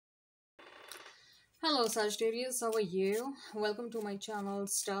Hello Sagittarius, how are you? Welcome to my channel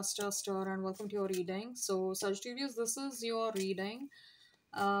Star and welcome to your reading. So Sagittarius, this is your reading.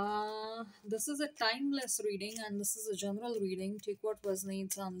 This is a timeless reading and this is a general reading. Take what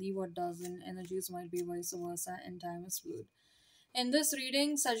resonates and leave what doesn't. Energies might be vice versa and time is fluid. In this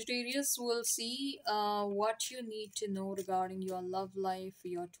reading, Sagittarius will see what you need to know regarding your love life,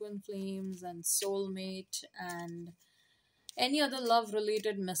 your twin flames and soulmate and any other love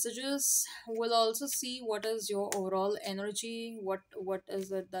related messages. We'll also see what is your overall energy, what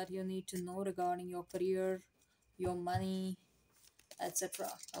is it that you need to know regarding your career, your money, etc.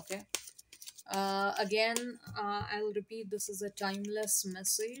 Okay. Again, I'll repeat, this is a timeless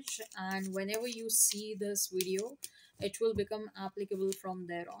message, and whenever you see this video it will become applicable from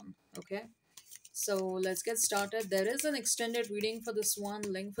there on. Okay, so let's get started. There is an extended reading for this one.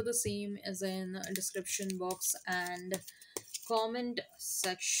 Link for the same is in description box and comment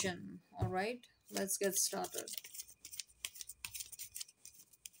section. All right, let's get started.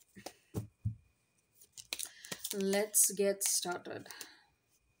 Let's get started.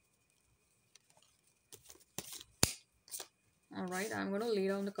 All right, I'm going to lay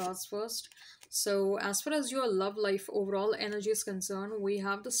down the cards first. So as far as your love life overall energy is concerned, we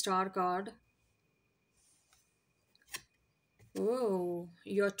have the star card. Oh,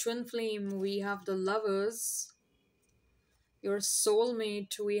 your twin flame, we have the lovers. Your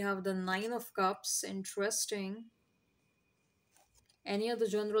soulmate, we have the nine of cups. Interesting. Any other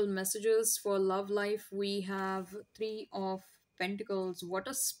general messages for love life? We have three of pentacles. What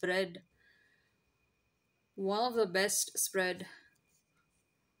a spread. One of the best spread.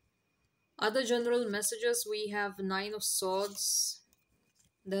 Other general messages, we have nine of swords.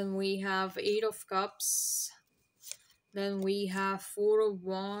 Then we have eight of cups. Then we have four of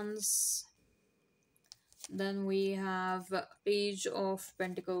wands. Then we have page of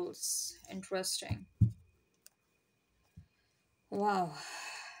pentacles. Interesting. Wow.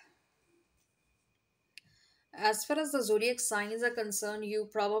 As far as the zodiac signs are concerned, you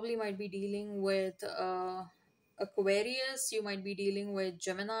probably might be dealing with Aquarius, you might be dealing with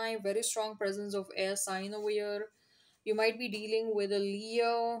Gemini, very strong presence of air sign over here. You might be dealing with a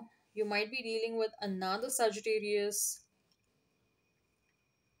Leo, you might be dealing with another Sagittarius,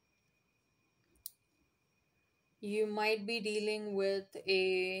 you might be dealing with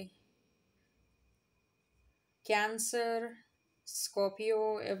a Cancer,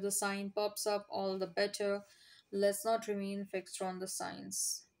 Scorpio. If the sign pops up, all the better. Let's not remain fixed on the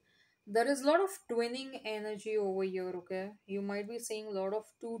signs. There is a lot of twinning energy over here, okay? You might be seeing a lot of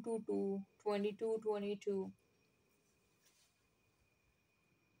 222, 22, 22.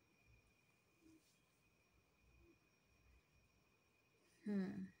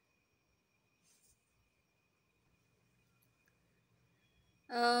 Hmm.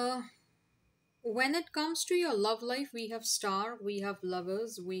 Uh, when it comes to your love life, we have star, we have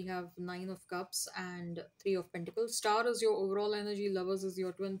lovers, we have nine of cups and three of pentacles. Star is your overall energy, lovers is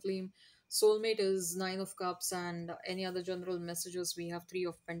your twin flame, soulmate is nine of cups, and any other general messages, we have three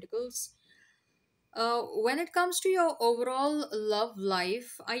of pentacles. When it comes to your overall love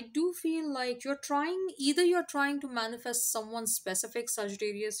life, I do feel like you're trying to manifest someone specific,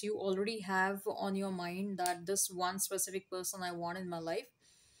 Sagittarius. You already have on your mind that this one specific person I want in my life.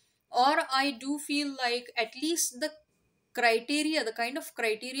 Or I do feel like at least the criteria, the kind of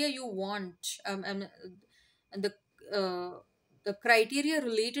criteria you want, and uh, the criteria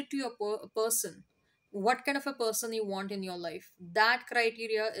related to your person, what kind of a person you want in your life, that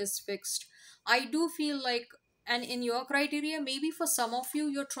criteria is fixed. I do feel like, and in your criteria, maybe for some of you,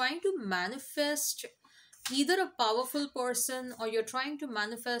 you're trying to manifest either a powerful person, or you're trying to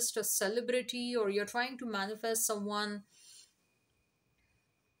manifest a celebrity, or you're trying to manifest someone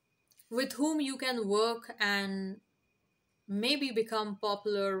with whom you can work and maybe become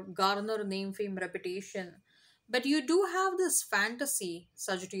popular, garner name, fame, reputation. But you do have this fantasy,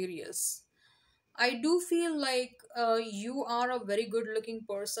 Sagittarius. I do feel like you are a very good looking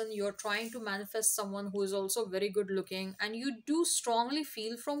person. You're trying to manifest someone who is also very good looking, and you do strongly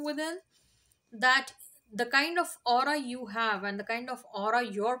feel from within that the kind of aura you have and the kind of aura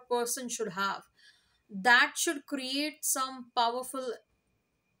your person should have, that should create some powerful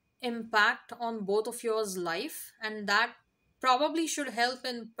impact on both of yours life, and that probably should help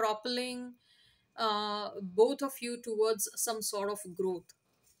in propelling both of you towards some sort of growth.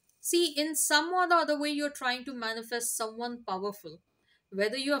 See, in some or the other way, you're trying to manifest someone powerful.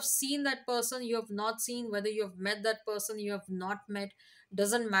 Whether you have seen that person, you have not seen, whether you have met that person, you have not met,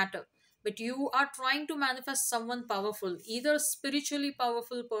 doesn't matter. But you are trying to manifest someone powerful, either spiritually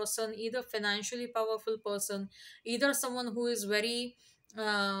powerful person, either financially powerful person, either someone who is very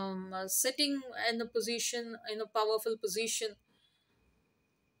sitting in a position, in a powerful position,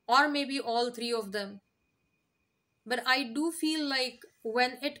 or maybe all three of them. But I do feel like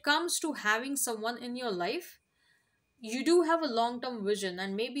when it comes to having someone in your life, you do have a long term vision,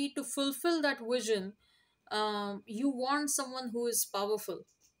 and maybe to fulfill that vision, you want someone who is powerful,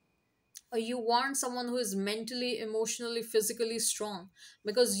 or you want someone who is mentally, emotionally, physically strong,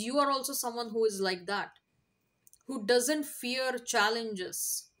 because you are also someone who is like that, who doesn't fear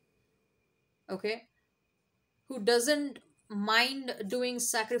challenges, okay, who doesn't mind doing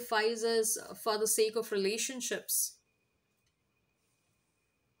sacrifices for the sake of relationships,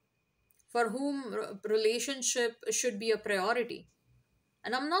 for whom relationship should be a priority.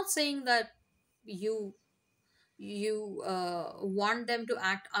 And I'm not saying that you you want them to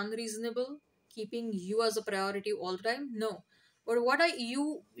act unreasonable, keeping you as a priority all the time. No, but what are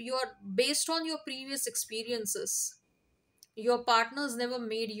you're based on your previous experiences. Your partners never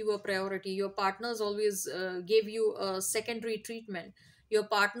made you a priority. Your partners always gave you a secondary treatment. Your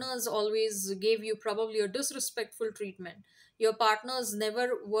partners always gave you probably a disrespectful treatment. Your partners never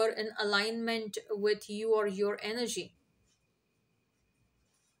were in alignment with you or your energy.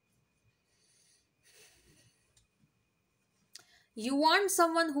 You want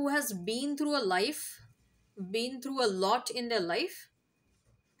someone who has been through a life, been through a lot in their life,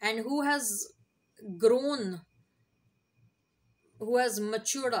 and who has grown, who has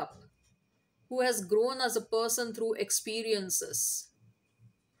matured up, who has grown as a person through experiences.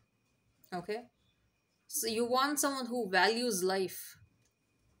 Okay? So you want someone who values life,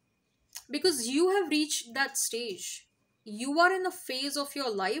 because you have reached that stage. You are in a phase of your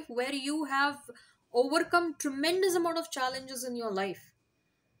life where you have overcome tremendous amount of challenges in your life,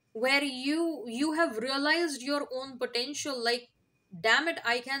 where you have realized your own potential. Like, damn it,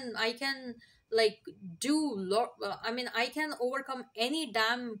 I can like do lot, I mean, I can overcome any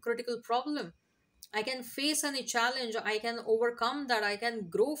damn critical problem. I can face any challenge, I can overcome that, I can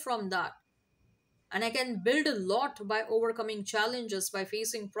grow from that, and I can build a lot by overcoming challenges, by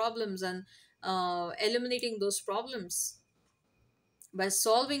facing problems, and eliminating those problems, by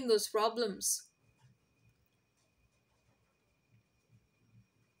solving those problems.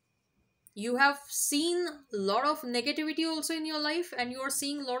 You have seen a lot of negativity also in your life, and you are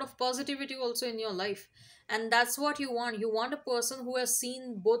seeing a lot of positivity also in your life, and that's what you want. You want a person who has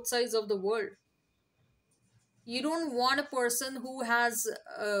seen both sides of the world. You don't want a person who has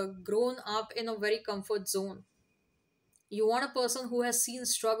grown up in a very comfort zone. You want a person who has seen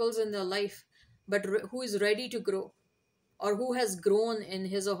struggles in their life, but who is ready to grow, or who has grown in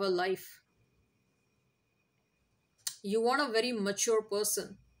his or her life. You want a very mature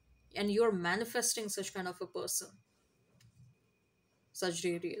person, and you're manifesting such kind of a person,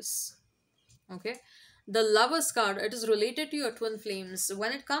 Sagittarius. Okay. The Lover's card, it is related to your twin flames.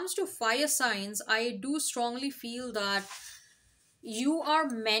 When it comes to fire signs, I do strongly feel that you are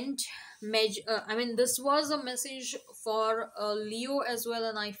meant, I mean, this was a message for Leo as well,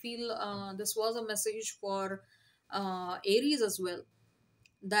 and I feel this was a message for Aries as well,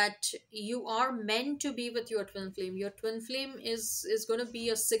 that you are meant to be with your twin flame. Your twin flame is going to be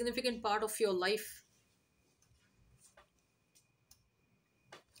a significant part of your life.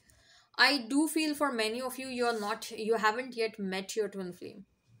 I do feel for many of you, you haven't yet met your twin flame.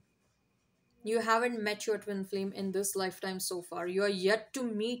 You haven't met your twin flame in this lifetime so far. You are yet to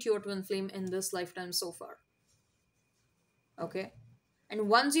meet your twin flame in this lifetime so far. Okay. And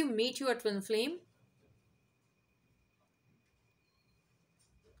once you meet your twin flame,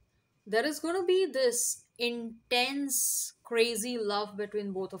 there is going to be this intense, crazy love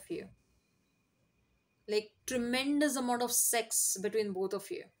between both of you. Like, tremendous amount of sex between both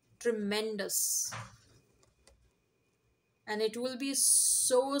of you. Tremendous. And it will be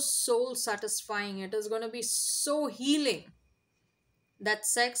so soul satisfying. It is going to be so healing. That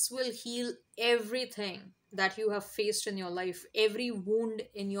sex will heal everything that you have faced in your life, every wound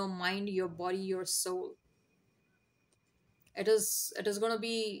in your mind, your body, your soul. It is going to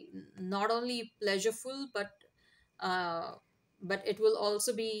be not only pleasureful, uh, but it will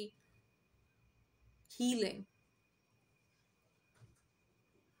also be healing.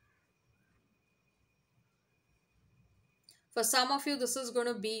 For some of you, this is going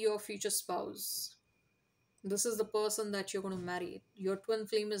to be your future spouse. This is the person that you're going to marry. Your twin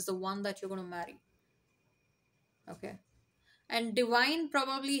flame is the one that you're going to marry. Okay. And divine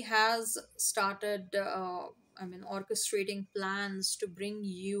probably has started, I mean, orchestrating plans to bring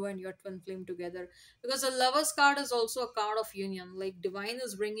you and your twin flame together, because the Lover's card is also a card of union. Like, divine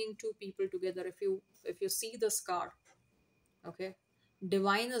is bringing two people together. If you see this card, okay,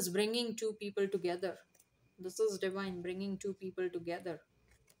 divine is bringing two people together. This is divine bringing two people together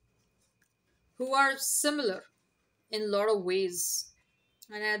who are similar in a lot of ways.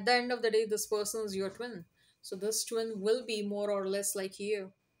 And at the end of the day, this person is your twin. So this twin will be more or less like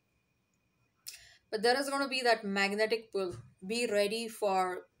you. But there is going to be that magnetic pull. Be ready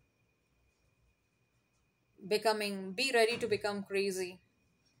for be ready to become crazy.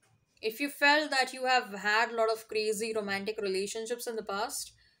 If you felt that you have had a lot of crazy romantic relationships in the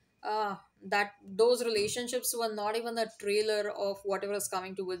past, that those relationships were not even a trailer of whatever is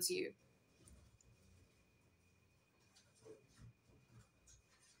coming towards you.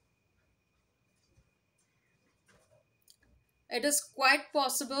 It is quite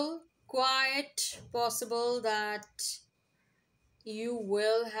possible that you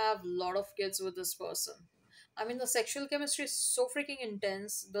will have a lot of kids with this person. I mean, the sexual chemistry is so freaking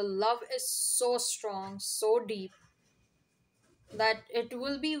intense. The love is so strong, so deep, that it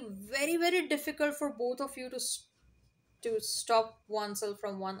will be very, very difficult for both of you to stop oneself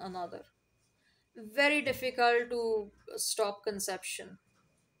from one another. Very difficult to stop conception.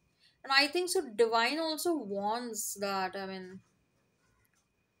 And I think so. Divine also wants that. I mean,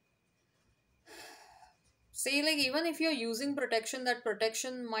 say, like, even if you're using protection, that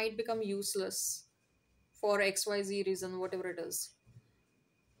protection might become useless for XYZ reason, whatever it is.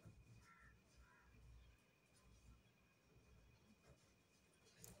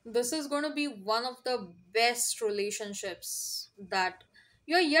 This is going to be one of the best relationships that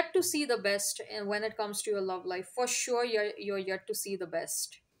you're yet to see the best when it comes to your love life. For sure, you're yet to see the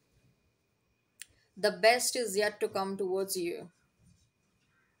best. The best is yet to come towards you.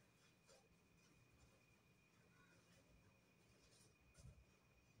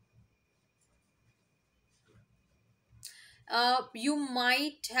 You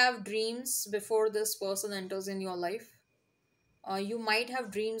might have dreams before this person enters in your life. You might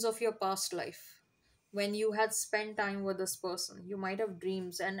have dreams of your past life when you had spent time with this person. You might have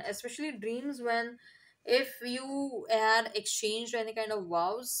dreams, and especially dreams when, if you had exchanged any kind of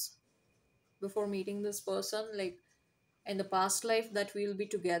vows before meeting this person, like in the past life, that we'll be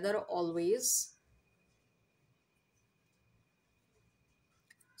together always.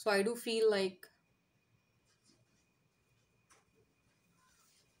 So I do feel like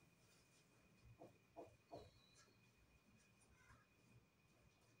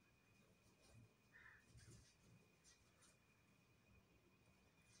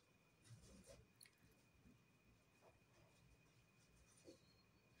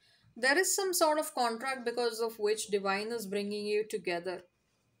there is some sort of contract because of which divine is bringing you together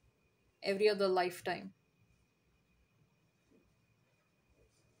every other lifetime.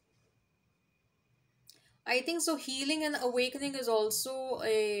 I think so. Healing and awakening is also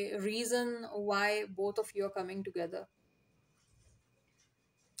a reason why both of you are coming together.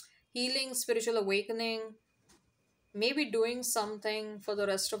 Healing, spiritual awakening, maybe doing something for the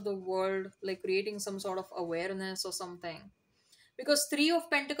rest of the world, like creating some sort of awareness or something. Because Three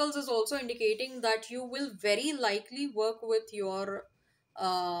of Pentacles is also indicating that you will very likely work with your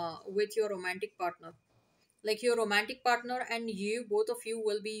romantic partner, like your romantic partner and you, both of you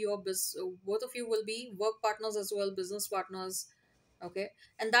will be both of you will be work partners as well, business partners. Okay.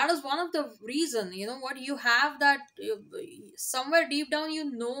 And that is one of the reason, you know what, you have that somewhere deep down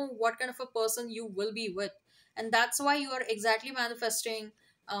you know what kind of a person you will be with, and that's why you are exactly manifesting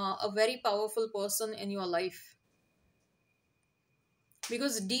a very powerful person in your life.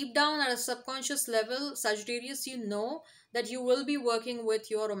 Because deep down at a subconscious level, Sagittarius, you know that you will be working with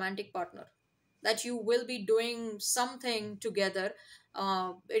your romantic partner, that you will be doing something together.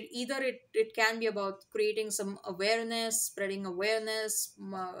 It can be about creating some awareness, spreading awareness,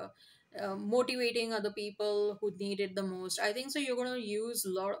 motivating other people who need it the most. I think so. You're going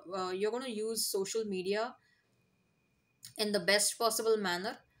to use social media in the best possible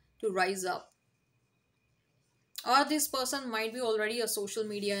manner to rise up. Or this person might be already a social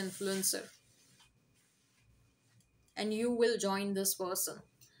media influencer, and you will join this person,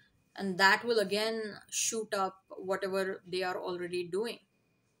 and that will again shoot up whatever they are already doing.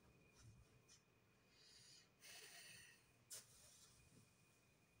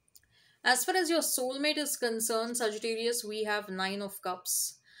 As far as your soulmate is concerned, Sagittarius, we have Nine of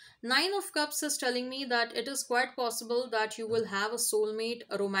Cups. Nine of Cups is telling me that it is quite possible that you will have a soulmate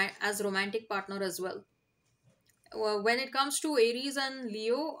as romantic partner as well. When it comes to Aries and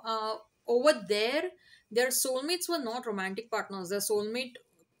Leo, over there, their soulmates were not romantic partners. Their soulmate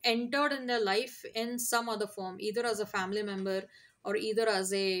entered in their life in some other form, either as a family member or either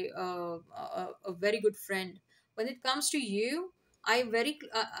as a very good friend. When it comes to you, I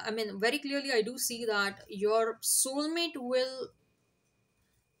mean, very clearly, I do see that your soulmate will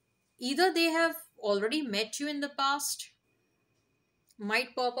either they have already met you in the past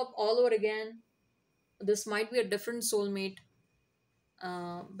might pop up all over again. This might be a different soulmate.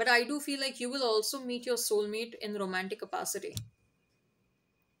 But I do feel like you will also meet your soulmate in romantic capacity.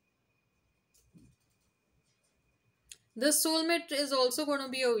 This soulmate is also going to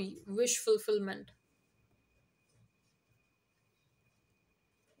be a wish fulfillment.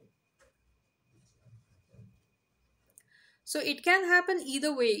 So it can happen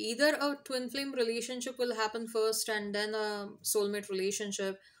either way. Either a twin flame relationship will happen first and then a soulmate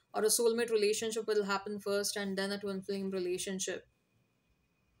relationship, or a soulmate relationship will happen first and then a twin flame relationship.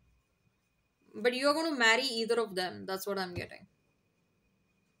 But you're going to marry either of them. That's what I'm getting.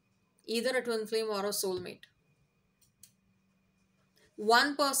 Either a twin flame or a soulmate.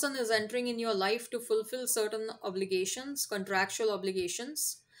 One person is entering in your life to fulfill certain obligations, contractual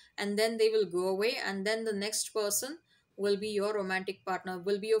obligations, and then they will go away, and then the next person will be your romantic partner,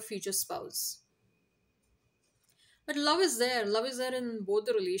 will be your future spouse. But love is there. Love is there in both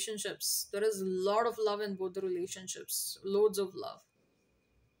the relationships. There is a lot of love in both the relationships. Loads of love.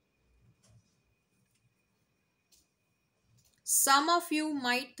 Some of you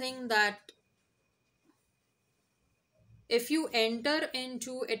might think that if you enter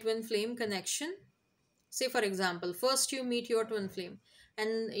into a twin flame connection, say for example, first you meet your twin flame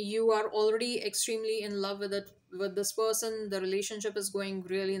and you are already extremely in love with it, with this person, the relationship is going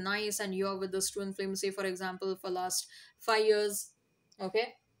really nice, and you are with this twin flame, say for example, for last 5 years.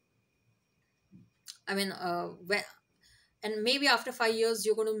 Okay. I mean, and maybe after 5 years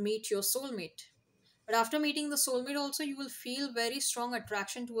you're going to meet your soulmate. But after meeting the soulmate also, you will feel very strong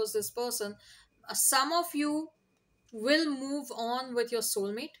attraction towards this person. Some of you will move on with your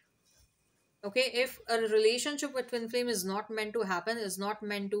soulmate. Okay, if a relationship with twin flame is not meant to happen, is not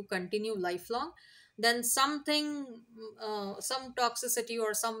meant to continue lifelong, then something, some toxicity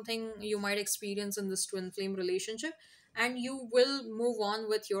or something you might experience in this twin flame relationship, and you will move on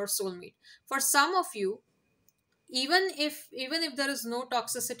with your soulmate. For some of you, even if there is no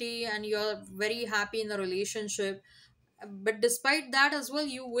toxicity and you're very happy in the relationship, but despite that as well,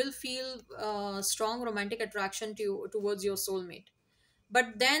 you will feel strong romantic attraction towards your soulmate.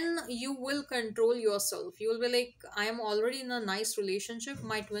 But then you will control yourself. You will be like, I am already in a nice relationship,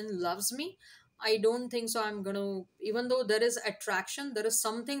 my twin loves me, I don't think so I'm gonna, even though there is attraction, there is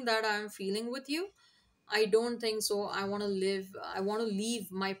something that I am feeling with you, I don't think so I want to live, I want to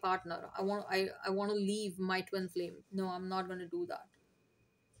leave my partner, I want to leave my twin flame. No, I'm not going to do that.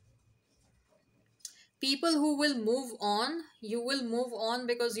 People who will move on, you will move on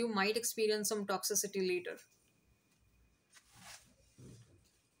because you might experience some toxicity later.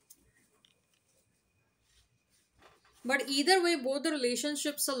 But either way, both the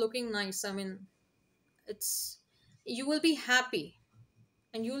relationships are looking nice. I mean, it's, you will be happy,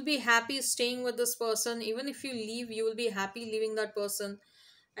 and you will be happy staying with this person. Even if you leave, you will be happy leaving that person,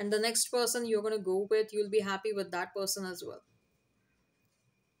 and the next person you're going to go with, you'll be happy with that person as well.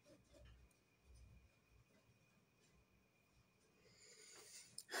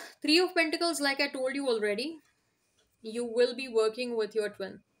 Three of Pentacles, like I told you already, you will be working with your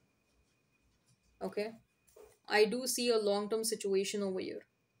twin. Okay, I do see a long term situation over here.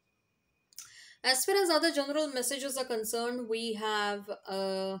 As far as other general messages are concerned, we have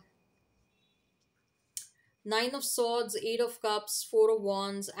Nine of Swords, Eight of Cups, Four of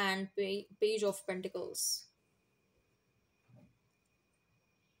Wands, and Page of Pentacles.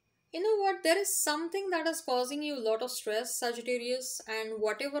 You know what? There is something that is causing you a lot of stress, Sagittarius, and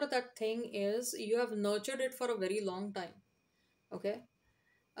whatever that thing is, you have nurtured it for a very long time. Okay.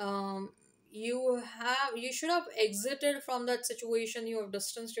 Um, you should have exited from that situation. You have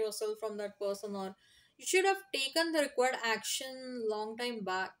distanced yourself from that person, or you should have taken the required action long time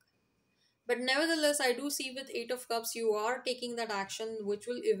back. But nevertheless, I do see with Eight of Cups, you are taking that action, which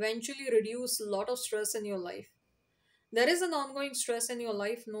will eventually reduce a lot of stress in your life. There is an ongoing stress in your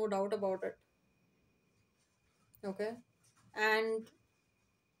life, no doubt about it. Okay. And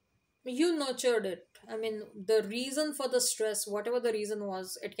you nurtured it. I mean, the reason for the stress, whatever the reason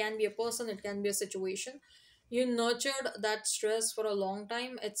was, it can be a person, it can be a situation. You nurtured that stress for a long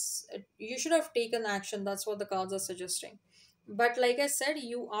time. You should have taken action. That's what the cards are suggesting. But like I said,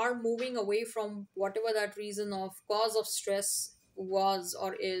 you are moving away from whatever that reason of cause of stress was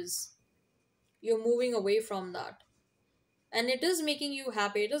or is. You're moving away from that, and it is making you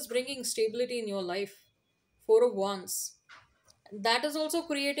happy. It is bringing stability in your life. Four of Wands, that is also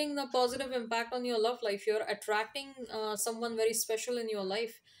creating a positive impact on your love life. You're attracting someone very special in your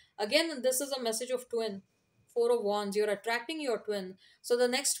life. Again, this is a message of twin. Four of Wands, you're attracting your twin. So the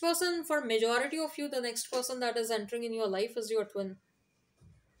next person, for majority of you, the next person that is entering in your life is your twin.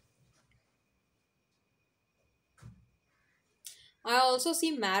 I also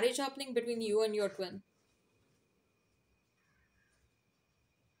see marriage happening between you and your twin.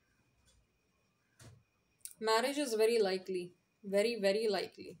 Marriage is very likely. Very, very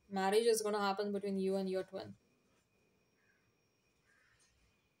likely. Marriage is going to happen between you and your twin.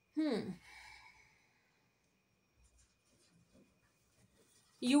 Hmm.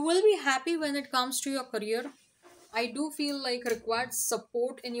 You will be happy when it comes to your career. I do feel like required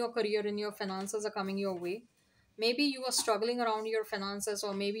support in your career, in your finances are coming your way. Maybe you are struggling around your finances,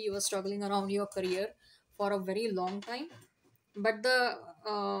 or maybe you are struggling around your career for a very long time. But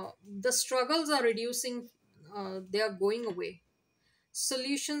the struggles are reducing. They are going away.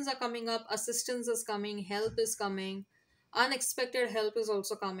 Solutions are coming up. Assistance is coming. Help is coming. Unexpected help is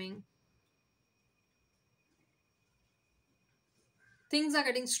also coming. Things are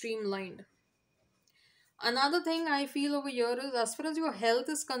getting streamlined. Another thing I feel over here is, as far as your health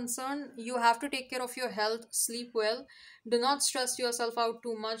is concerned, you have to take care of your health, sleep well, do not stress yourself out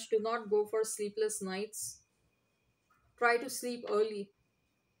too much, do not go for sleepless nights, try to sleep early.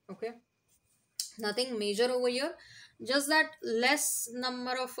 Okay, nothing major over here, just that less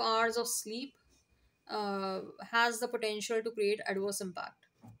number of hours of sleep has the potential to create adverse impact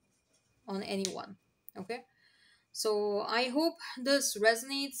on anyone. Okay, so I hope this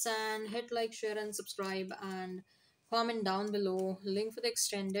resonates, and hit like, share, and subscribe, and comment down below. Link for the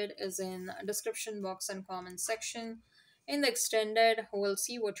extended is in description box and comment section. In the extended, we'll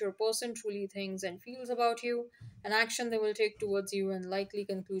see what your person truly thinks and feels about you, an action they will take towards you, and likely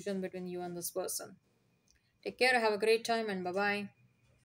conclusion between you and this person. Take care, have a great time, and bye bye.